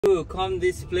To come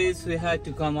this place we had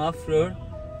to come off-road,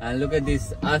 and look at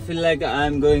this. I feel like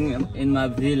I'm going in my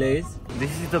village.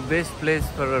 This is the best place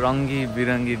for a rangi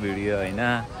birangi video, हैन?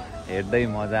 हेर्दै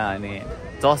मजा आउने.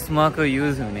 चस्माको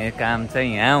use हुने काम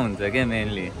चाहिँ यहाँ हुन्छ के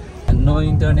mainly. No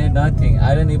internet, nothing.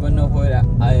 I don't even know where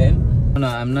I am. No,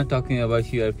 I'm not talking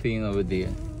about you are being over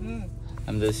there.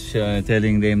 I'm just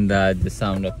telling them that the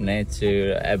sound of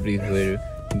nature everywhere,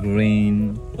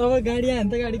 green.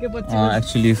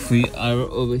 Actually, if we are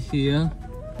over here,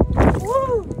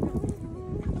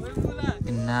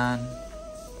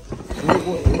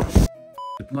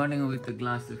 good morning with a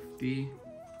glass of tea.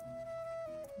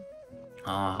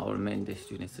 Our main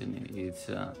destination is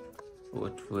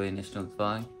Ruween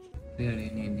Chhetri. We are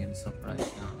in Indian shop right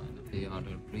now, and we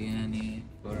order biryani,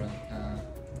 paratha,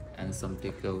 and some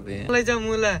takeaway.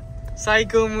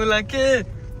 Psycho मुला के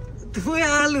थुए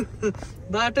आलु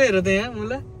बाटो हेर त यहाँ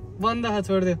मुला बन्द खा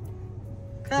छोड्दियो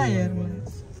कहाँ यार मुला.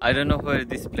 I don't know where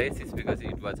this place is because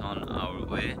it was on our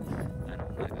way, and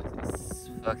oh my God, it's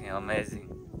fucking amazing.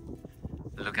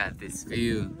 Look at this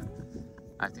view.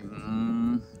 I think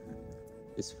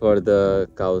it's for the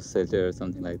cow shelter or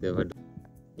something like that, but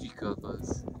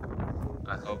peacockers.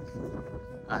 I hope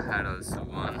I had also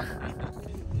one.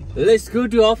 Let's go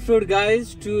to off-road,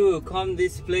 guys. To come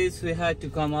this place we had to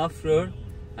come off-road,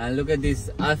 and look at this.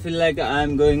 I feel like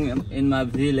I'm going in my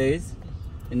village.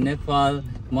 In Nepal,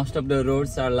 most of the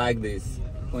roads are like this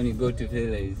when you go to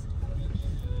village.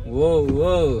 Whoa,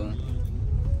 whoa.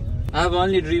 I've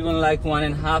only driven like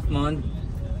 1.5 months,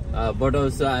 but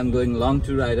also I'm going long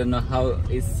tour. I don't know how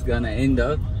it's gonna end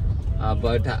up,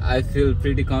 but I feel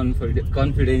pretty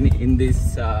confident in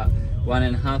this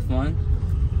 1.5 months.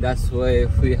 That's why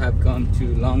we have come to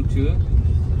long tour.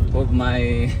 Hope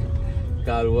my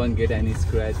car won't get any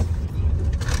scratch.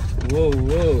 Whoa,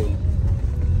 whoa.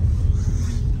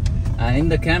 In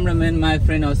the cameraman, my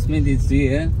friend Osmith is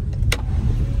here,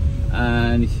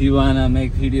 and he wanna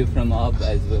make video from up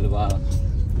as well. Wow.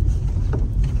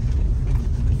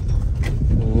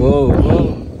 Whoa,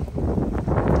 whoa.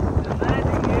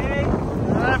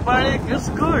 It's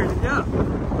good, yeah.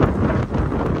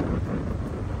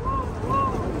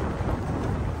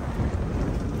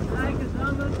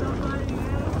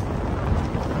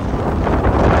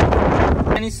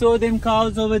 Can you show them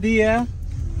cows over there?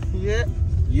 Yeah.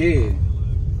 Yeah.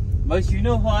 But you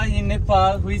know why in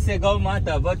Nepal we say Gau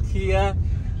Mata, but here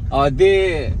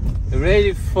they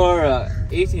ready for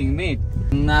eating meat.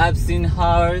 I've seen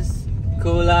horse,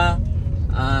 koala,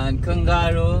 and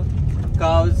kangaroo,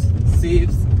 cows, sheep.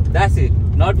 That's it,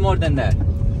 not more than that.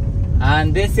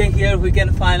 And they say here we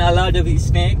can find a lot of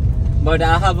snake, but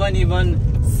I haven't even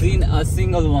seen a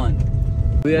single one.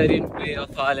 We are in Bay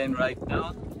of Island right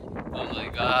now. Oh my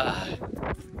God.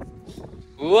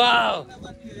 Wow!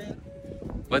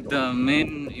 But the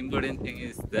main important thing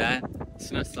is that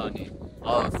it's not sunny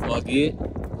or foggy.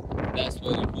 That's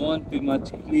why it won't be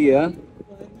much clear.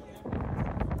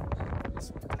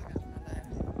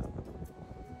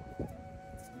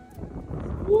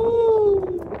 Woo!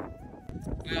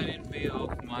 We are in Bay of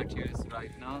Martyrs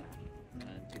right now,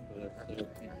 and people are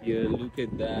surfing here. Look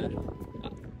at that.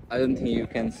 I don't think you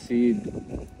can see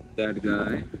that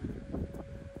guy.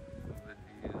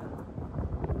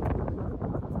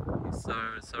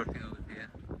 Surfing over there,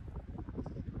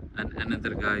 and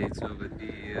another guy is over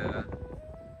there.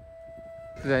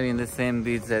 We are in the same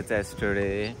beach as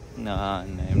yesterday,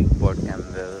 named Port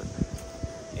Campbell.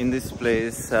 In this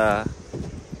place,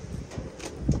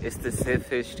 it's the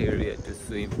safest area to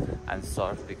swim and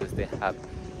surf because they have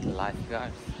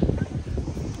lifeguards.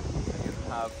 You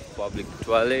have public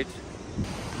toilet.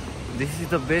 This is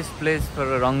the best place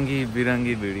for a rangi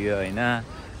birangi video, हैन?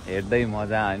 हेर्दै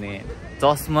मजा आउने.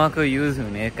 चस्माको use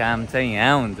हुने काम चाहिँ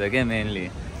यहाँ हुन्छ के mainly,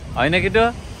 हैन keto?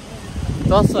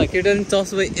 चस्मा केटो नि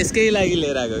चस्मा यसकै लागि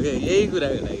लिएर आएको के, यही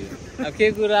कुराको लागि. अब के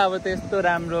कुरा, अब त्यस्तो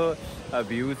राम्रो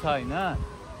भ्यू छ हैन,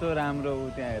 त्यस्तो राम्रो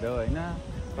उ त्यहाँ हेरौ हैन,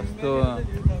 कस्तो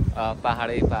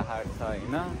पहाडै पहाड छ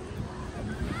हैन,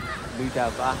 दुईटा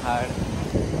पहाड,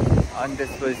 अनि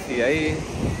त्यसपछि है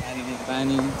पानी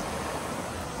पानी.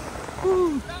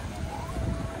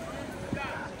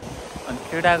 अनि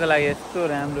केटाको लागि यस्तो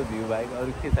राम्रो भ्यू बाहेक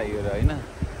अरू के चाहियो र हैन?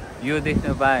 यो देख्न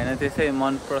पाए हैन त्यसै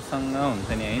मन प्रसन्न हुन्छ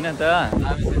नि हैन त.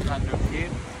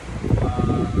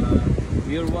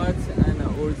 Here was an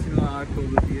original arc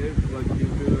over here, but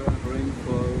due to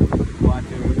rainfall,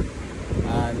 water,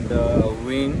 and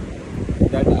wind,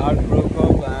 that arc broke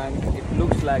up and it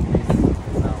looks like this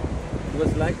now. It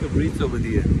was like a bridge over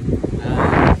there,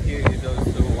 and here is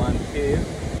also one cave.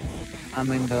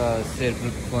 I'm in the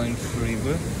Sherwood Point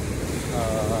River.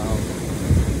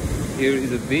 Here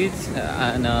is a beach,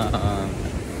 and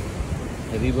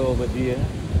river over there,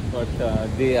 but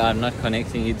they are not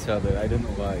connecting each other. I don't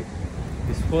know why.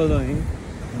 It's following,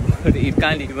 but it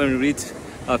can't even reach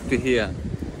up to here.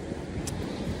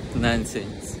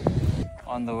 Nonsense.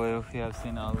 On the way we have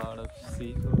seen a lot of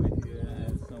sheep over here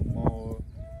and some more.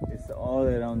 It's all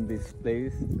around this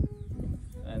place,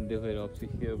 and they were up to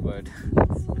here, but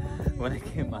when I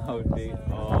came out they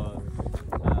all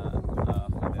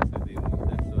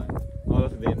that's why all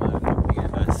of them are looking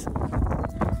at us.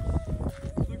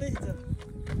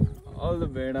 All the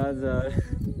bedas are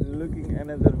looking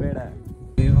another beda.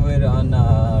 We were on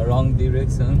wrong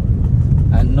direction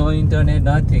and no internet,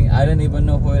 nothing. I don't even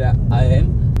know where I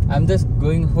am. I'm just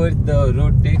going where the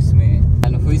road takes me.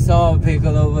 And we saw a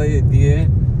vehicle over there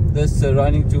just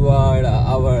running toward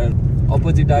our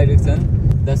opposite direction.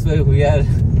 That's why we are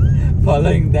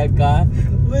following that car.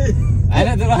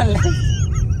 Another one left.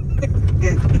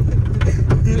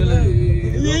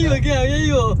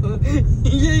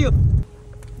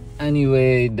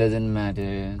 Anyway, it doesn't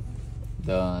matter.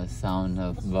 The sound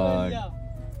of bird.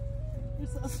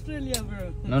 It's Australia,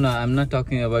 bro. No, I'm not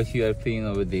talking about you are playing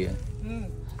over there.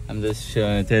 I'm just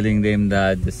telling them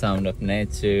that the sound of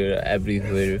nature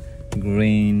everywhere,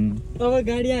 green.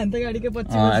 Actually,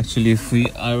 if we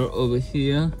are over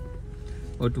here,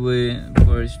 what way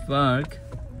Forest Park?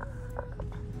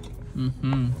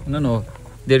 No,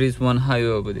 there is one highway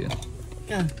over there.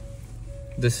 Yeah.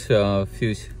 This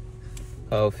few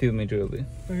meters away.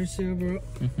 For sure, bro.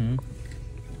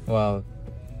 Wow.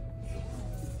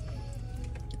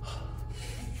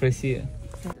 Fresh air.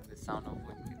 The sound of wind.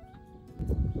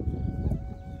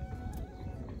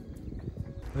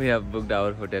 We have booked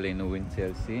our hotel in Ruween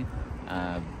Chhetri.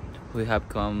 We have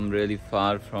come really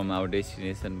far from our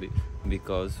destination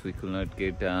because we could not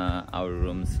get our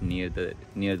rooms near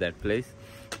that place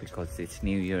because it's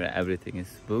New Year. Everything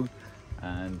is booked,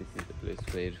 and this is the place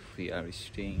where we are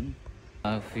staying.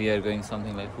 We are going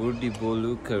something like Urdi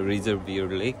Boluk Reservoir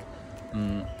Lake.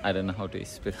 I don't know how to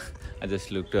spell. I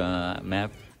just looked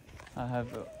map. I have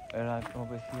arrived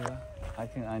over here. I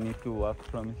think I need to walk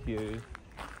from here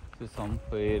to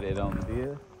somewhere around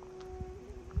there.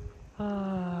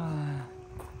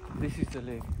 This is the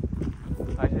lake.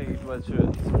 I think it was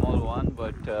a small one,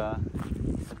 but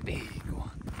it's a big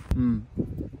one.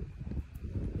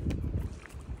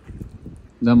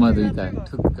 Damadita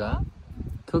Tukka.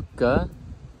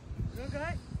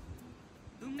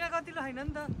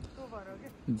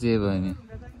 जे भने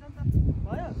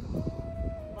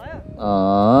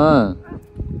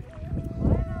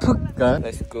Tukka.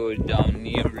 Let's go down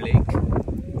near lake.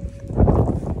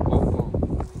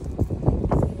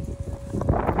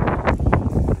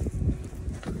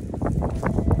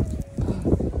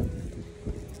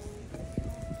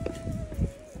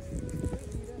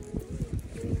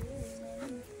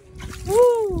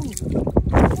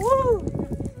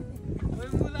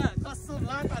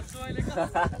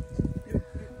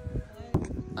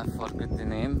 I forgot the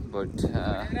name, but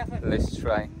let's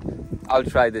try. I'll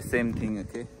try the same thing,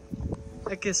 okay?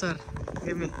 Okay, sir.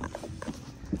 Give me.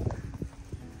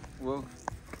 Whoa.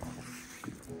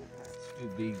 It's too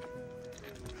big.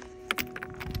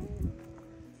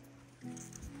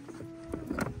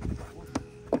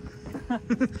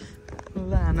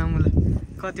 मुला हाना मुला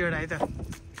कतिवटा है त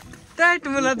tight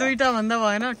मुला दुईटा भन्दा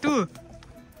भएन टु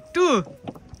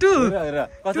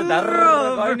कस्तो धार्र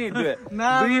गर्ने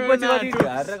दुई पछि कति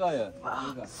हारेर गयो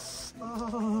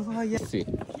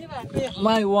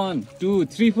My 1, 2,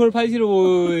 3, 4, 5,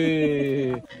 0.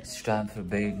 It's time for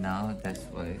bed now. That's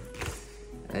why.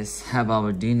 Let's have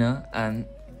our dinner and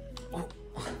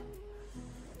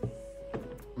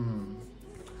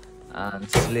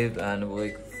sleep and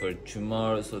wake for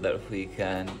tomorrow so that we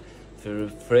can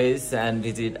refresh and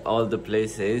visit all the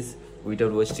places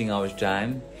without wasting our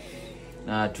time.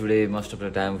 Today, most of the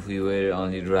time we were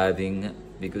only driving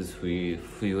because we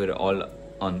were all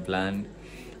unplanned.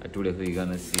 Today we're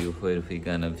gonna see where we're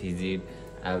gonna visit,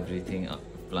 everything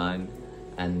planned,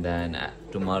 and then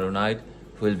tomorrow night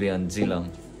we'll be on Geelong.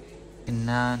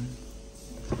 Nan.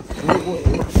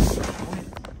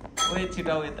 Wait,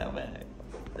 Chita, wait that bag.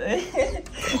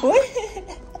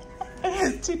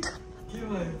 Chita.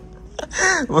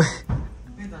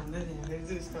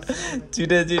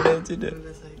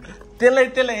 Tell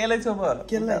it, over.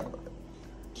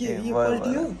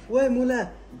 Why मुला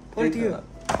पल्टियो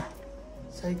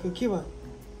psycho के भयो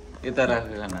यता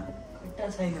राखेको न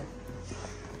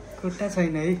खुट्टा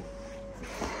छैन है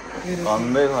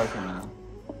भन्दै गर्छ न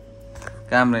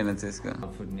काम रहेन त्यसको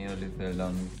food nearly fell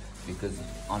down because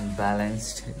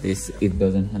unbalanced. It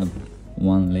doesn't have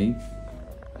one leg.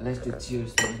 Let's do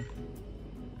cheers, man.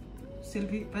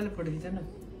 Selfie पहिले फोटो खिच न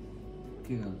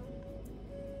के हो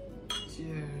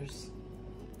Cheers.